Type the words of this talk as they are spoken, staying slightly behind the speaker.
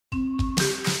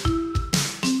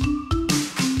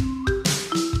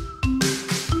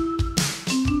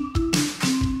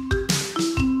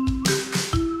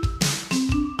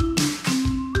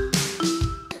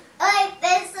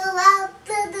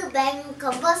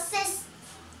vocês?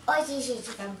 Hoje, gente,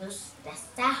 vamos mostrar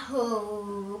essa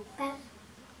roupa.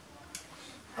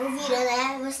 Ouviram,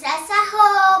 né? Mostrar essa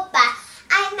roupa.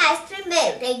 Ai, mas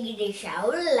primeiro tem que deixar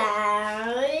o like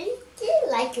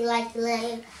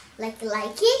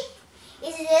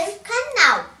e se inscrever no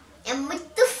canal. É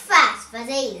muito fácil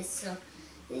fazer isso.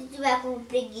 Se tiver com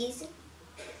preguiça,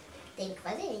 tem que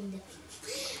fazer ainda.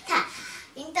 Tá,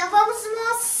 então vamos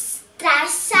mostrar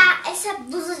essa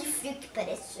blusa de frio que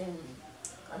parece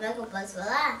como é que eu posso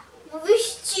falar? Um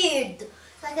vestido,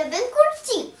 só que é bem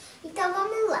curtinho. Então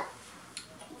vamos lá.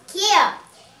 Aqui, ó,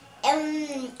 é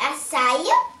a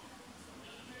saia.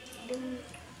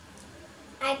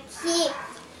 Aqui,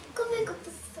 como é que eu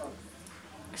posso falar?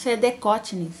 Isso é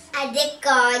decote nisso. A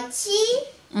decote.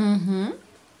 Uhum.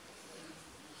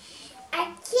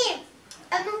 Aqui,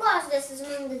 eu não gosto dessas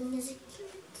manguinhas aqui.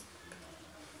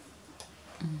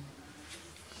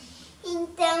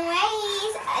 Então é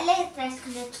isso. Olha atrás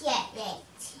como é que é,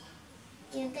 gente.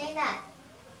 Aqui não tem nada.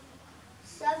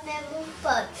 Só mesmo um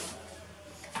pano.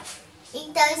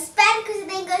 Então espero que vocês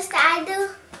tenham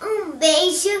gostado. Um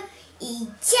beijo e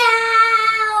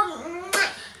tchau!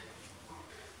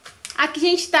 Aqui,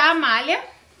 gente, tá a malha,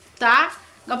 tá?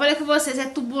 Igual eu falei com vocês, é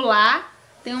tubular.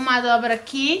 Tem uma dobra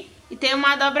aqui e tem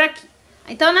uma dobra aqui.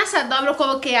 Então nessa dobra eu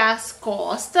coloquei as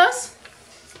costas,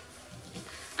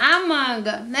 a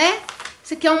manga, né?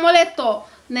 Isso aqui é um moletom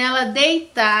nela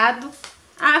deitado.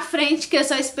 A frente, que é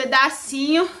só esse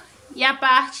pedacinho. E a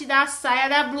parte da saia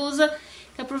da blusa,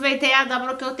 que eu aproveitei a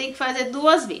dobra que eu tenho que fazer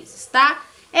 2 vezes, tá?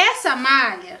 Essa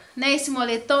malha, né, esse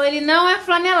moletom, ele não é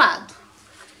flanelado.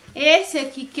 Esse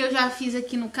aqui que eu já fiz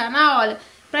aqui no canal, olha,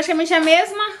 praticamente a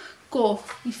mesma cor.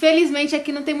 Infelizmente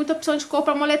aqui não tem muita opção de cor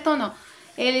pra moletom, não.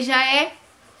 Ele já é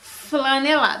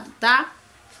flanelado, tá?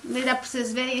 Não dá pra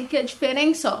vocês verem aqui a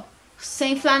diferença, ó.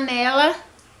 Sem flanela,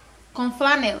 com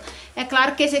flanela. É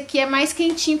claro que esse aqui é mais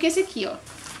quentinho que esse aqui, ó.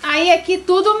 Aí aqui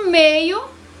tudo meio,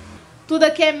 tudo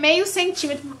aqui é meio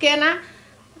centímetro, porque é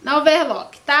na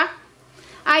overlock, tá?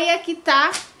 Aí aqui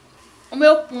tá o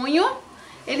meu punho,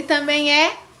 ele também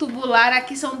é tubular,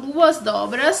 aqui são 2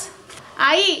 dobras.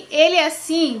 Aí ele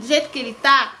assim, do jeito que ele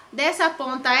tá, dessa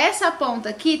ponta a essa ponta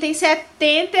aqui tem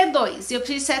 72, e eu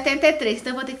preciso de 73,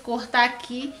 então eu vou ter que cortar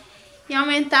aqui e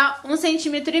aumentar 1,5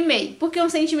 cm. Por que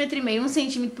 1,5 cm? 1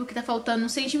 centímetro porque tá faltando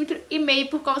 1,5 cm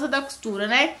por causa da costura,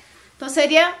 né? Então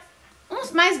seria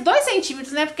mais 2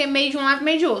 centímetros, né? Porque é meio de um lado,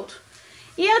 meio de outro.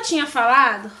 E eu tinha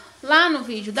falado lá no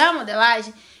vídeo da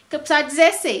modelagem que eu precisava de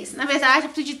 16. Na verdade, eu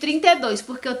preciso de 32,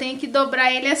 porque eu tenho que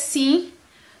dobrar ele assim,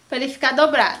 para ele ficar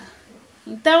dobrado.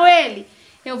 Então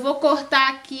eu vou cortar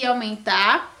aqui e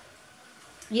aumentar.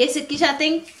 E esse aqui já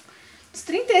tem uns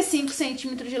 35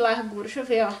 centímetros de largura. Deixa eu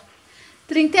ver, ó.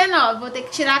 39. Vou ter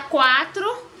que tirar 4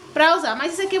 para usar.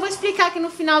 Mas isso aqui eu vou explicar aqui no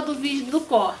final do vídeo do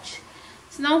corte.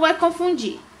 Senão vai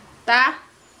confundir, tá?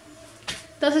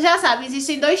 Então você já sabe,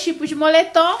 existem 2 tipos de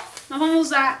moletom. Nós vamos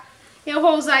usar, eu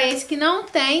vou usar esse que não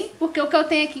tem, porque o que eu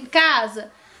tenho aqui em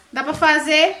casa dá pra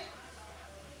fazer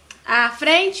a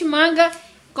frente, manga,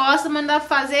 costa, mas não dá pra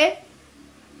fazer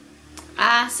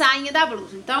a sainha da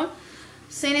blusa. Então,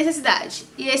 sem necessidade.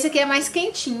 E esse aqui é mais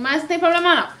quentinho, mas não tem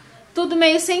problema não. Tudo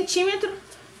meio centímetro.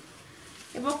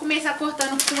 Eu vou começar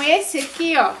cortando com esse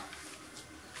aqui, ó.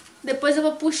 Depois eu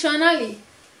vou puxando ali.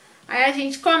 Aí a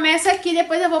gente começa aqui,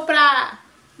 depois eu vou pra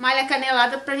malha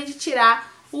canelada pra gente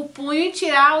tirar o punho e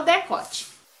tirar o decote.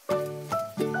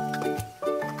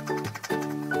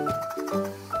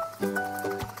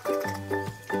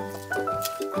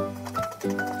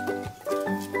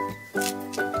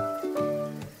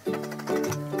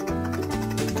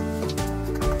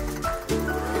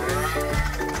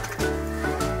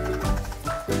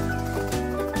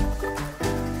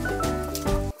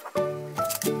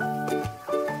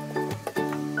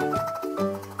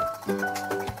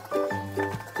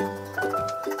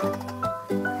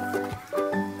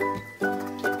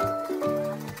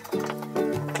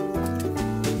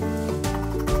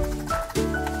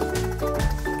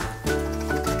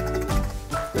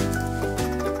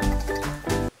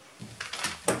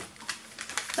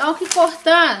 Então aqui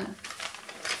cortando,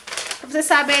 pra vocês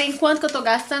saberem quanto que eu tô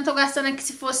gastando aqui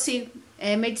se fosse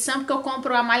medição, porque eu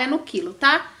compro a malha no quilo,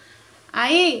 tá?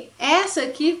 Aí, essa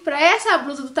aqui, pra essa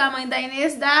blusa do tamanho da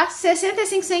Inês, dá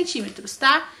 65 centímetros,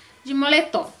 tá? De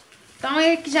moletom. Então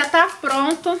ele aqui já tá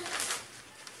pronto.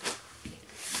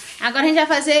 Agora a gente vai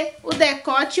fazer o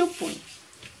decote e o punho.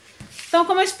 Então,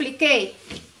 como eu expliquei,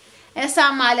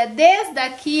 essa malha desde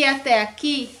aqui até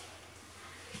aqui,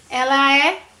 ela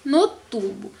é no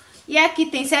tubo. E aqui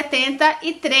tem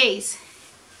 73.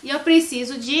 E eu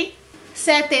preciso de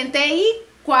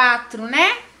 74,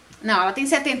 né? Não, ela tem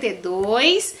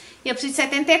 72 e eu preciso de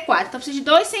 74. Então eu preciso de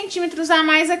 2 centímetros a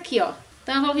mais aqui, ó.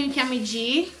 Então eu vou vir aqui a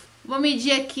medir. Vou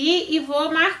medir aqui e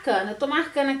vou marcando. Eu tô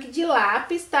marcando aqui de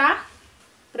lápis, tá?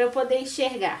 Pra eu poder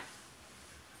enxergar.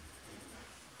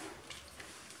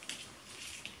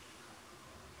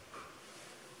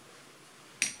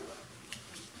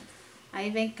 Aí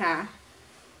vem cá.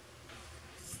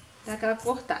 Dá aquela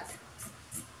cortada.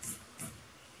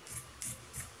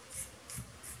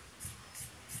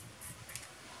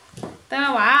 Então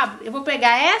eu abro, eu vou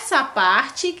pegar essa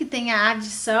parte que tem a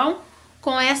adição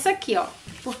com essa aqui, ó.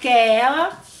 Porque é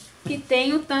ela que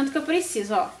tem o tanto que eu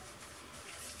preciso, ó.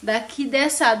 Daqui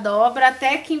dessa dobra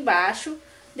até aqui embaixo,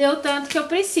 deu o tanto que eu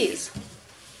preciso.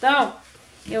 Então,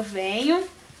 eu venho,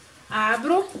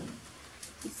 abro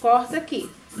e corto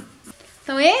aqui.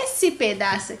 Então, esse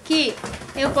pedaço aqui,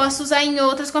 eu posso usar em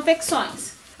outras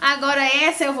confecções. Agora,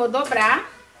 essa eu vou dobrar.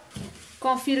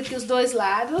 Confiro aqui os dois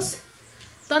lados.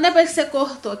 Então, depois que você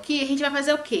cortou aqui, a gente vai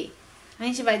fazer o quê? A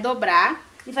gente vai dobrar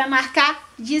e vai marcar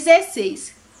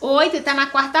 16. 8 tá na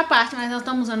quarta parte, mas nós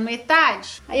estamos usando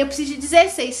metade. Aí eu preciso de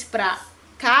 16 pra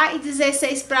cá e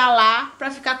 16 pra lá,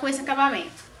 pra ficar com esse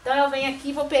acabamento. Então eu venho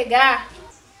aqui, vou pegar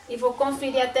e vou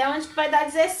conferir até onde que vai dar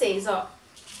 16, ó.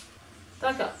 Então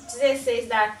aqui, ó, 16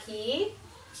 daqui.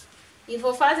 E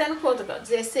vou fazendo com outro aqui, ó.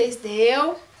 16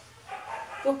 deu.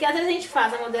 Porque às vezes a gente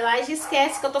faz a modelagem e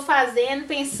esquece que eu tô fazendo,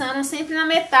 pensando sempre na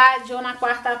metade ou na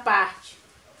quarta parte.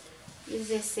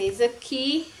 16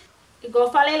 aqui. Igual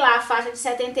eu falei lá, a faixa de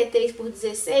 73 por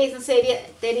 16 não seria,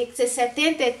 teria que ser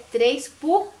 73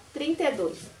 por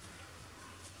 32.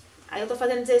 Aí eu tô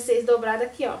fazendo 16 dobrado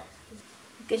aqui, ó.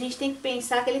 Porque a gente tem que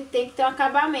pensar que ele tem que ter um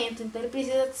acabamento. Então ele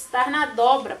precisa estar na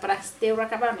dobra para ter o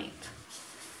acabamento.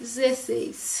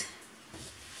 16.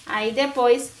 Aí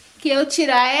depois que eu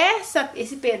tirar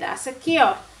esse pedaço aqui,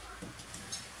 ó,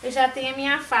 eu já tenho a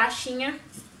minha faixinha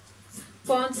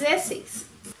com 16.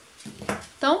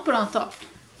 Então pronto, ó.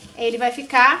 Ele vai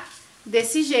ficar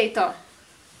desse jeito, ó.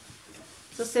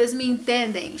 Se vocês me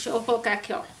entendem, deixa eu colocar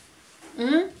aqui, ó.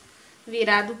 Um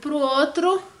virado pro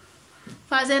outro,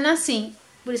 fazendo assim.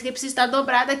 Por isso que precisa estar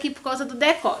dobrado aqui por causa do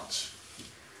decote.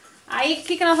 Aí, o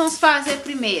que que nós vamos fazer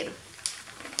primeiro?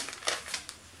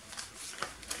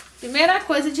 Primeira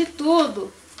coisa de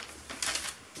tudo.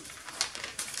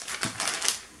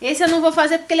 Esse eu não vou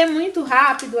fazer porque ele é muito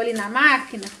rápido ali na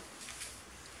máquina.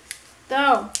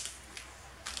 Então,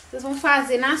 vocês vão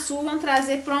fazer na sua, vão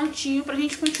trazer prontinho pra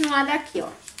gente continuar daqui, ó.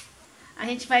 A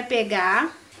gente vai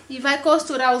pegar e vai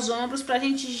costurar os ombros pra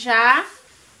gente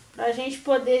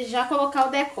poder já colocar o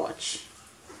decote.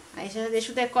 Aí já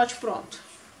deixa o decote pronto.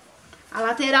 A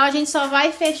lateral a gente só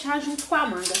vai fechar junto com a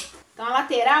manga. Então a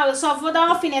lateral eu só vou dar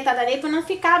uma alfinetada nele pra não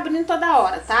ficar abrindo toda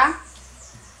hora, tá?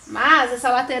 Mas essa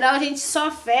lateral a gente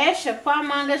só fecha com a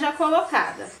manga já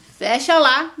colocada. Fecha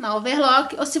lá na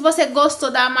overlock, ou se você gostou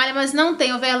da malha, mas não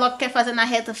tem overlock, quer fazer na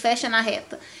reta, fecha na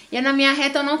reta. E na minha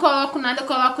reta eu não coloco nada, eu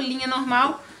coloco linha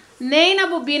normal, nem na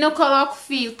bobina eu coloco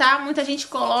fio, tá? Muita gente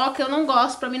coloca, eu não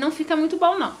gosto, pra mim não fica muito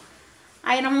bom não.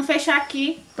 Aí nós vamos fechar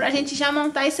aqui pra gente já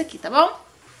montar isso aqui, tá bom?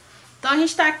 Então a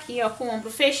gente tá aqui, ó, com o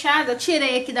ombro fechado, eu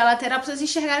tirei aqui da lateral pra vocês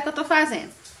enxergarem o que eu tô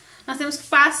fazendo. Nós temos que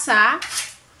passar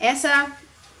essa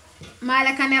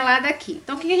malha canelada aqui.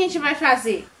 Então o que a gente vai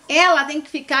fazer? Ela tem que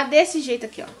ficar desse jeito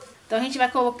aqui, ó. Então a gente vai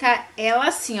colocar ela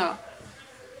assim, ó,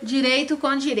 direito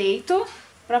com direito,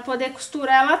 pra poder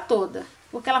costurar ela toda.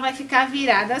 Porque ela vai ficar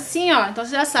virada assim, ó. Então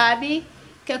você já sabe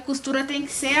que a costura tem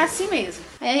que ser assim mesmo.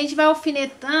 Aí a gente vai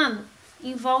alfinetando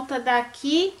em volta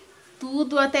daqui,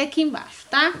 tudo até aqui embaixo,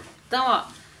 tá? Então, ó,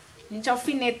 a gente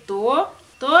alfinetou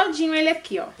todinho ele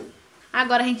aqui, ó.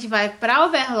 Agora a gente vai pra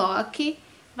overlock,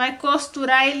 vai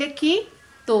costurar ele aqui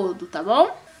todo, tá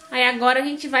bom? Aí agora a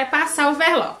gente vai passar o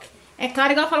overlock. É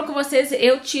claro, igual eu falo com vocês,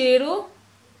 eu tiro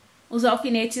os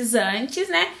alfinetes antes,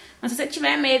 né? Mas se você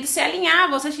tiver medo, se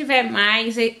alinhar, ou se você tiver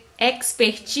mais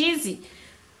expertise,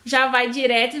 já vai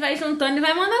direto e vai juntando e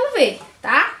vai mandando ver,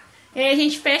 tá? E aí a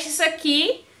gente fecha isso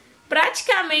aqui.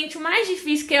 Praticamente o mais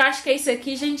difícil, que eu acho que é isso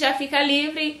aqui, a gente já fica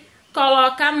livre,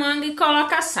 coloca a manga e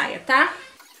coloca a saia, tá?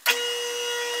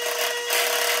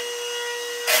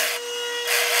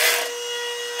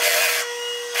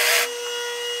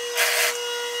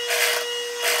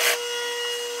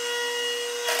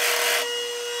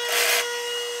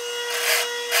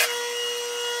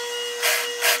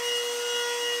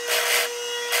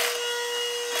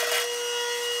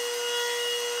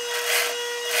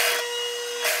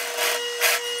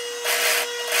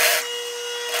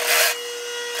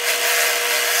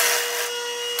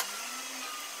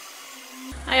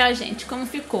 Aí, ó, gente, como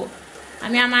ficou. A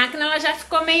minha máquina ela já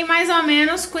ficou meio mais ou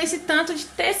menos com esse tanto de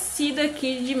tecido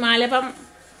aqui de malha pra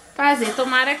fazer.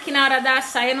 Tomara que na hora da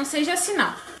saia não seja assim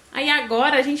não. Aí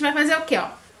agora a gente vai fazer o que, ó?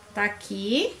 Tá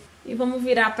aqui e vamos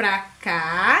virar pra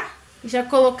cá e já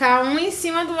colocar um em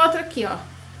cima do outro aqui, ó.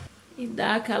 E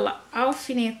dar aquela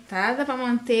alfinetada pra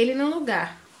manter ele no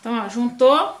lugar. Então, ó,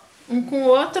 juntou um com o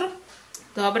outro,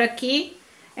 dobra aqui.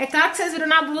 É claro que vocês viram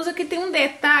na blusa que tem um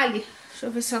detalhe. Deixa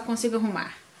eu ver se eu consigo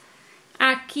arrumar.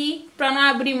 Aqui, pra não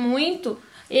abrir muito,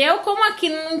 eu como aqui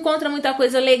não encontro muita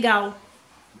coisa legal,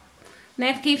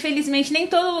 né? Porque infelizmente nem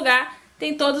todo lugar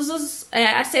tem todos os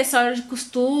acessórios de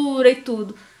costura e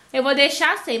tudo. Eu vou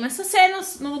deixar sem, mas se você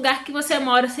no lugar que você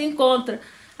mora, você encontra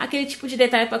aquele tipo de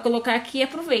detalhe pra colocar aqui,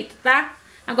 aproveita, tá?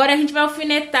 Agora a gente vai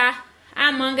alfinetar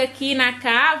a manga aqui na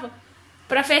cava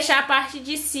pra fechar a parte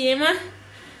de cima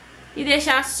e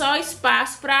deixar só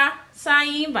espaço pra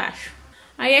sair embaixo.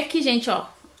 Aí aqui, gente, ó,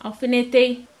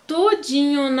 alfinetei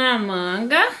tudinho na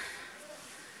manga.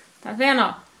 Tá vendo,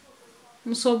 ó?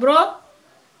 Não sobrou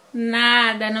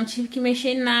nada, não tive que mexer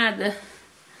em nada.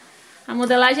 A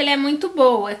modelagem ela é muito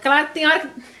boa. É claro que tem hora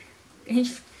que a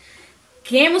gente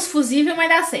queima os fusíveis, mas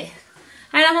dá certo.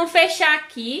 Aí nós vamos fechar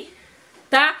aqui,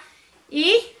 tá?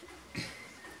 E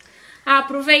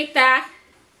aproveitar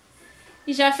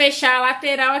e já fechar a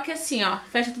lateral aqui assim, ó.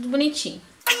 Fecha tudo bonitinho.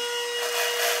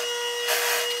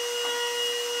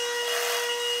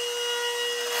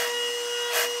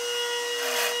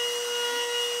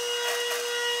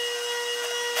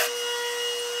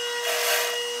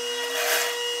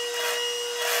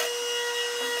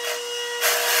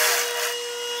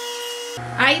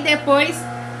 Aí depois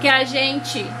que a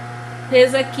gente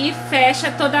fez aqui,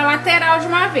 fecha toda a lateral de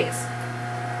uma vez.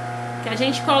 Que a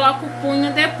gente coloca o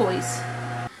punho depois.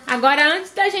 Agora,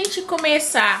 antes da gente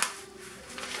começar,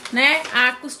 né,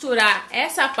 a costurar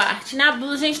essa parte na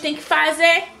blusa, a gente tem que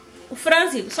fazer o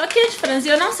franzido. Só que esse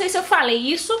franzido, eu não sei se eu falei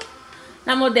isso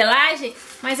na modelagem,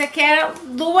 mas é que era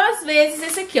 2 vezes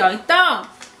esse aqui, ó. Então,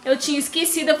 eu tinha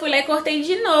esquecido, eu fui lá e cortei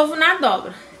de novo na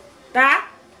dobra, tá?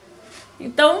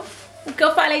 Então, o que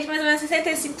eu falei de mais ou menos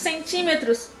 65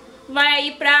 centímetros vai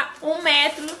aí pra 1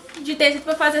 metro de tecido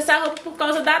pra fazer essa roupa por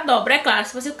causa da dobra. É claro,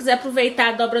 se você quiser aproveitar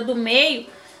a dobra do meio,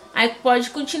 aí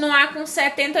pode continuar com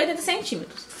 70, 80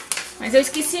 centímetros. Mas eu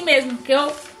esqueci mesmo, porque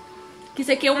que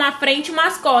isso aqui é uma frente e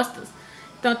umas costas.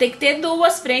 Então tem que ter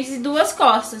 2 frentes e 2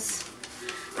 costas.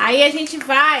 Aí a gente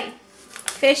vai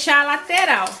fechar a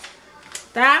lateral,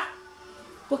 tá?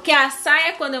 Porque a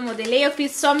saia, quando eu modelei, eu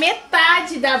fiz só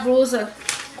metade da blusa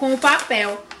com o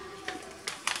papel.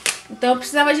 Então eu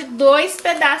precisava de 2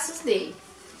 pedaços dele.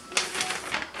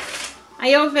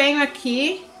 Aí eu venho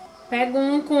aqui, pego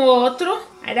um com o outro.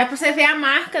 Aí dá pra você ver a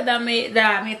marca da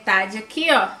metade aqui,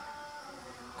 ó.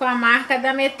 Com a marca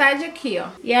da metade aqui, ó.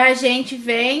 E a gente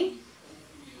vem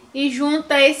e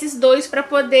junta esses 2 pra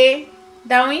poder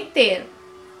dar um inteiro.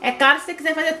 É claro, se você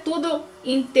quiser fazer tudo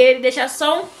inteiro e deixar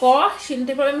só um corte, não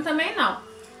tem problema também não.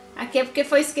 Aqui é porque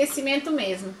foi esquecimento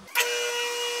mesmo.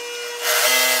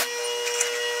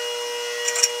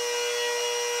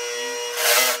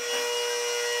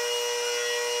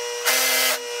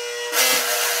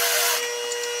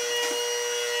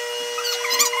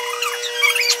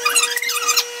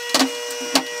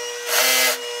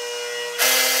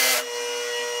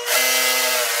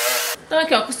 Então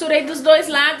aqui, ó, costurei dos 2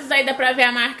 lados, aí dá pra ver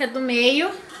a marca do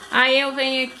meio. Aí eu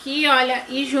venho aqui, olha,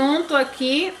 e junto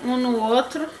aqui, um no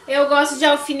outro. Eu gosto de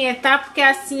alfinetar, porque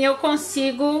assim eu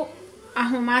consigo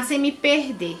arrumar sem me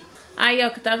perder. Aí, ó,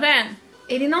 que tá vendo?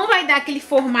 Ele não vai dar aquele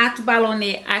formato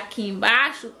balonê aqui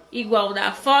embaixo, igual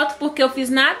da foto, porque eu fiz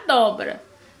na dobra,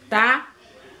 tá?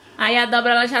 Aí a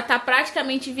dobra, ela já tá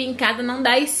praticamente vincada, não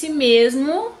dá esse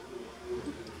mesmo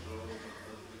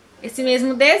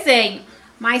desenho.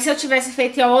 Mas se eu tivesse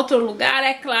feito em outro lugar,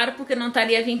 é claro, porque não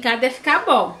estaria vincado, ia ficar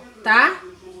bom, tá?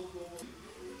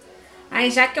 Aí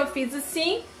já que eu fiz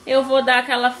assim, eu vou dar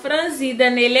aquela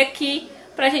franzida nele aqui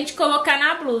pra gente colocar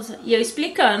na blusa. E eu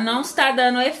explicando, não está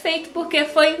dando efeito porque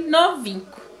foi novinho.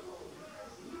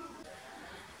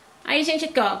 Aí, gente,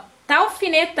 aqui, ó, tá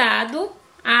alfinetado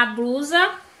a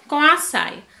blusa com a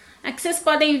saia. Aqui vocês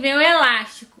podem ver o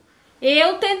elástico.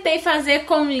 Eu tentei fazer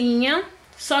com linha,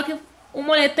 só que o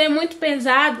moletom é muito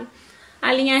pesado,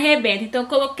 a linha arrebenta. Então eu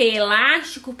coloquei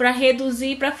elástico pra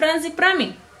reduzir, pra franzir pra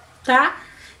mim, tá?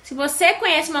 Se você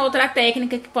conhece uma outra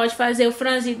técnica que pode fazer o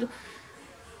franzido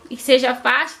e que seja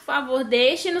fácil, por favor,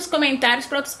 deixe nos comentários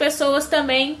para outras pessoas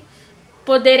também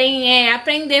poderem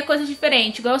aprender coisas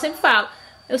diferentes. Igual eu sempre falo,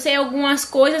 eu sei algumas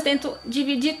coisas, tento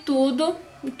dividir tudo.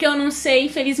 O que eu não sei,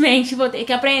 infelizmente, vou ter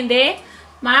que aprender,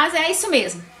 mas é isso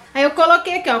mesmo. Aí eu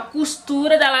coloquei aqui, ó,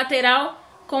 costura da lateral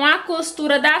com a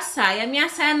costura da saia. A minha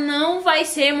saia não vai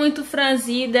ser muito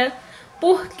franzida.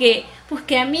 Por quê?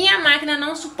 Porque a minha máquina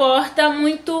não suporta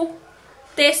muito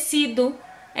tecido.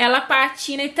 Ela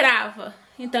patina e trava.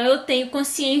 Então eu tenho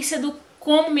consciência do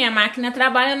como minha máquina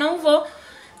trabalha. Eu não vou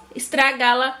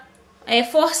estragá-la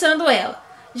forçando ela.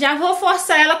 Já vou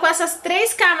forçar ela com essas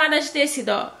 3 camadas de tecido,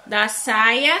 ó, da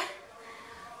saia,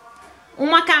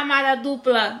 uma camada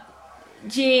dupla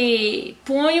de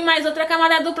punho, mais outra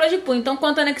camada dupla de punho. Então,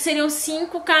 contando aqui, seriam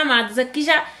 5 camadas. Aqui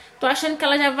já tô achando que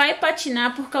ela já vai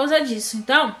patinar por causa disso.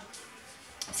 Então,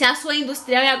 se a sua é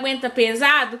industrial e aguenta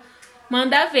pesado,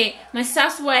 manda ver. Mas se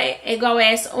a sua é igual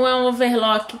essa, ou é um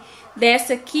overlock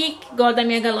dessa aqui, igual da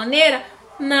minha galoneira,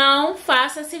 não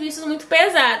faça serviços muito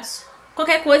pesados.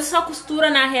 Qualquer coisa, só costura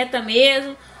na reta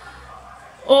mesmo.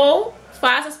 Ou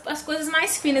faça as coisas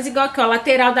mais finas, igual aqui, ó, a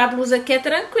lateral da blusa aqui é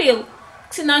tranquilo.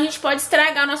 Senão a gente pode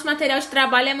estragar o nosso material de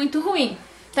trabalho, é muito ruim,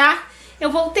 tá? Eu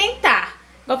vou tentar.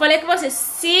 Igual eu falei com vocês,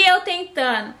 se eu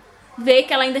tentando ver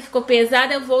que ela ainda ficou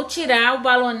pesada, eu vou tirar o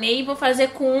balonê e vou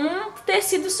fazer com um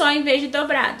tecido só em vez de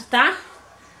dobrado, tá?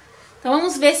 Então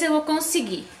vamos ver se eu vou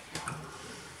conseguir.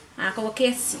 Ah, coloquei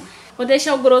assim. Vou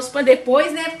deixar o grosso pra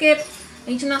depois, né? Porque a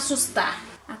gente não assustar.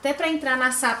 Até pra entrar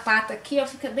na sapata aqui, ó,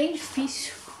 fica bem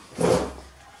difícil.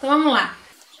 Então vamos lá.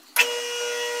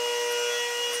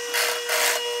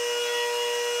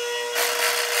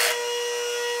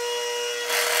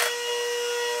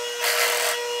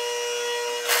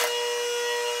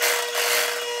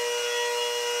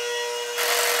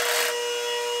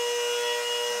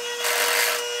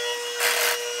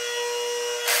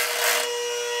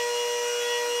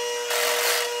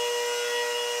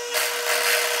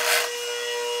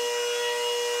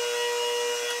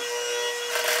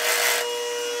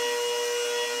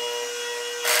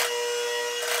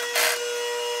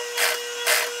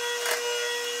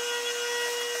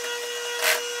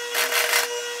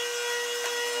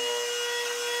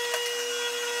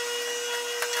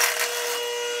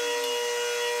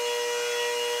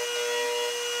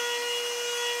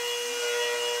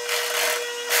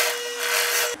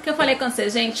 Que eu falei com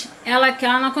vocês, gente, ela aqui,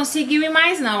 ela não conseguiu ir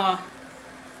mais não, ó.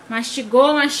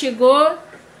 Mastigou,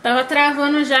 tava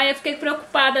travando já e eu fiquei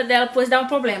preocupada dela, pois dá um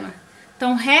problema.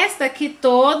 Então o resto aqui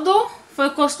todo foi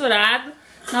costurado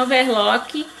no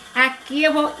overlock. Aqui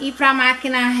eu vou ir pra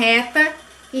máquina reta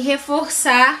e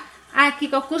reforçar aqui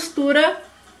com a costura,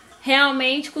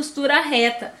 realmente costura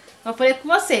reta. Eu falei com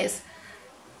vocês,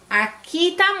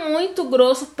 aqui tá muito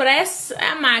grosso pra essa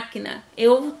máquina.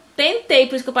 Eu tentei,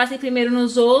 por isso que eu passei primeiro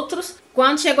nos outros.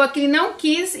 Quando chegou aqui ele não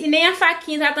quis e nem a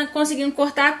faquinha tá conseguindo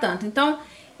cortar tanto. Então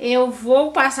eu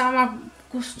vou passar uma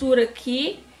costura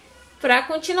aqui pra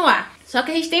continuar. Só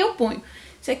que a gente tem o punho.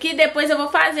 Isso aqui depois eu vou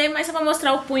fazer, mas só pra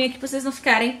mostrar o punho aqui pra vocês não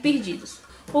ficarem perdidos.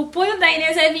 O punho da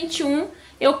Inês é 21.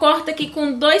 Eu corto aqui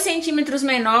com 2 centímetros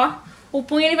menor. O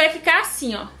punho ele vai ficar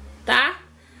assim, ó, tá?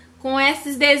 Com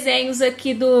esses desenhos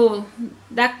aqui do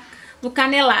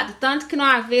canelado. Tanto que no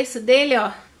avesso dele,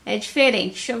 ó, é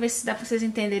diferente. Deixa eu ver se dá pra vocês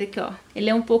entenderem aqui, ó. Ele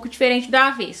é um pouco diferente do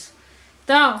avesso.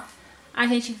 Então, a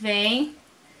gente vem,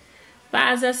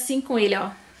 faz assim com ele, ó.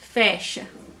 Fecha,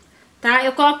 tá?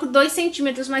 Eu coloco 2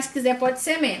 centímetros, mas se quiser pode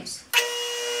ser menos.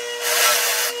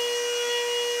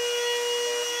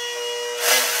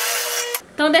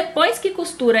 Então, depois que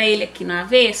costura ele aqui no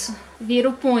avesso, vira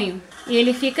o punho. E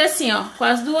ele fica assim, ó, com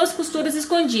as 2 costuras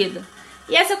escondidas.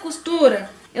 E essa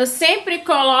costura, eu sempre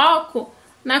coloco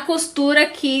na costura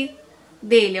aqui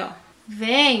dele, ó.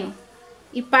 Venho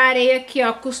e parei aqui,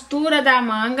 ó, costura da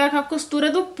manga com a costura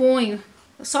do punho.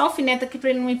 Eu só alfineto aqui pra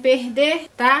ele não me perder,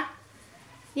 tá?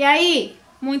 E aí,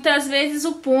 muitas vezes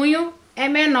o punho é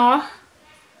menor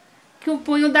que o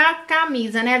punho da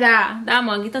camisa, né, da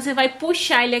manga. Então você vai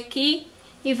puxar ele aqui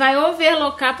e vai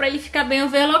overlocar pra ele ficar bem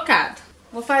overlocado.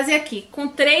 Vou fazer aqui. Com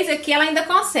 3 aqui ela ainda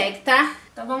consegue, tá?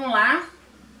 Então vamos lá.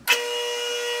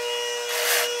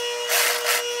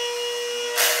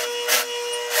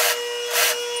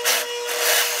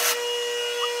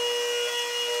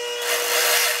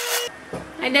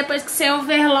 Aí depois que você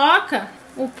overloca,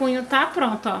 o punho tá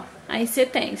pronto, ó. Aí você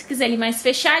tem. Se quiser ele mais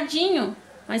fechadinho,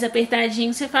 mais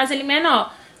apertadinho, você faz ele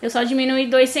menor. Eu só diminui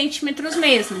 2 centímetros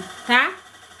mesmo, tá?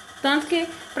 Tanto que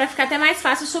pra ficar até mais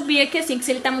fácil subir aqui assim, que se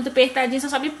ele tá muito apertadinho, só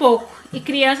sobe pouco. E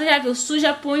criança já viu,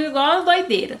 suja punho igual a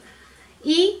doideira.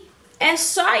 E é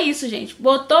só isso, gente.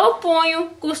 Botou o punho,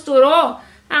 costurou,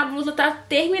 a blusa tá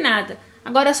terminada.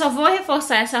 Agora eu só vou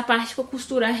reforçar essa parte com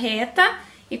costura reta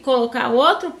e colocar o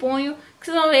outro punho, que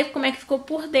vocês vão ver como é que ficou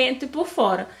por dentro e por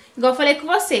fora. Igual eu falei com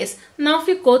vocês, não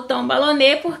ficou tão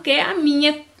balonê porque a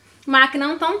minha máquina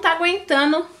não tá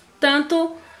aguentando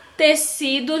tanto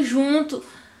tecido junto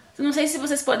Não sei se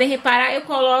vocês podem reparar, eu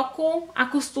coloco a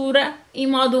costura em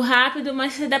modo rápido,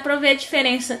 mas dá pra ver a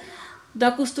diferença da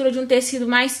costura de um tecido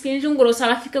mais fino e de um grosso.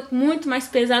 Ela fica muito mais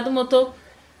pesada, o motor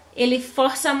ele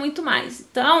força muito mais.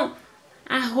 Então,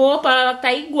 a roupa ela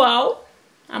tá igual,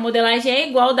 a modelagem é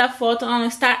igual da foto, ela não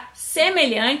está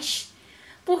semelhante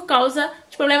por causa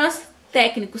de problemas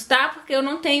técnicos, tá? Porque eu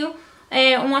não tenho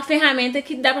uma ferramenta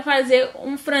que dá pra fazer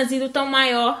um franzido tão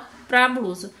maior pra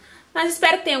blusa. Mas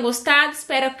espero que tenham gostado,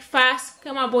 espero que façam, que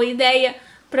é uma boa ideia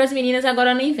para as meninas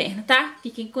agora no inverno, tá?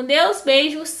 Fiquem com Deus,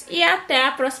 beijos e até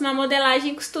a próxima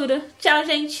modelagem e costura. Tchau,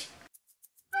 gente!